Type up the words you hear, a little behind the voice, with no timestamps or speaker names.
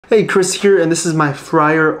Hey, Chris here, and this is my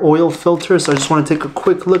fryer oil filter, so I just want to take a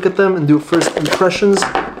quick look at them and do first impressions.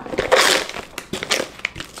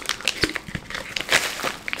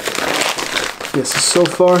 Yes, so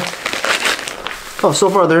far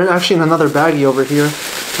they're actually in another baggie over here,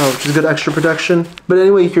 which is good extra protection. But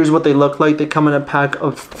anyway, here's what they look like. They come in a pack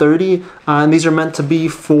of 30, and these are meant to be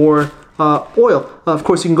for oil. Of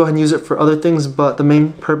course, you can go ahead and use it for other things, but the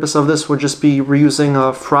main purpose of this would just be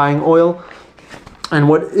reusing frying oil. And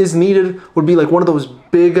what is needed would be like one of those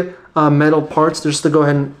big metal parts just to go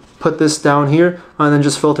ahead and put this down here and then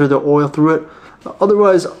just filter the oil through it.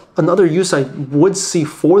 Otherwise, another use I would see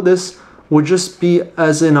for this would just be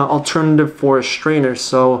as an alternative for a strainer.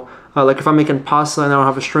 So like if I'm making pasta and I don't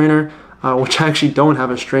have a strainer, which I actually don't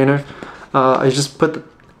have a strainer, I just put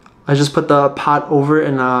the pot over it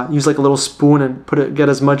and use like a little spoon and get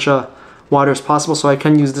as much water as possible. So I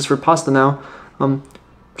can use this for pasta now.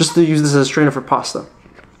 Just to use this as a strainer for pasta.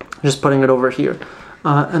 Just putting it over here.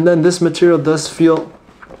 And then this material does feel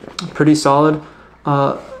pretty solid.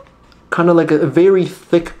 Kind of like a very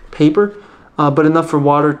thick paper, but enough for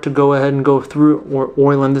water to go ahead and go through, or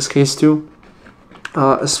oil in this case too.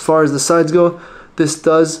 As far as the sides go, this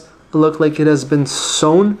does look like it has been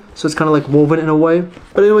sewn, so it's kind of like woven in a way.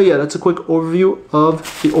 But anyway, yeah, that's a quick overview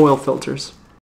of the oil filters.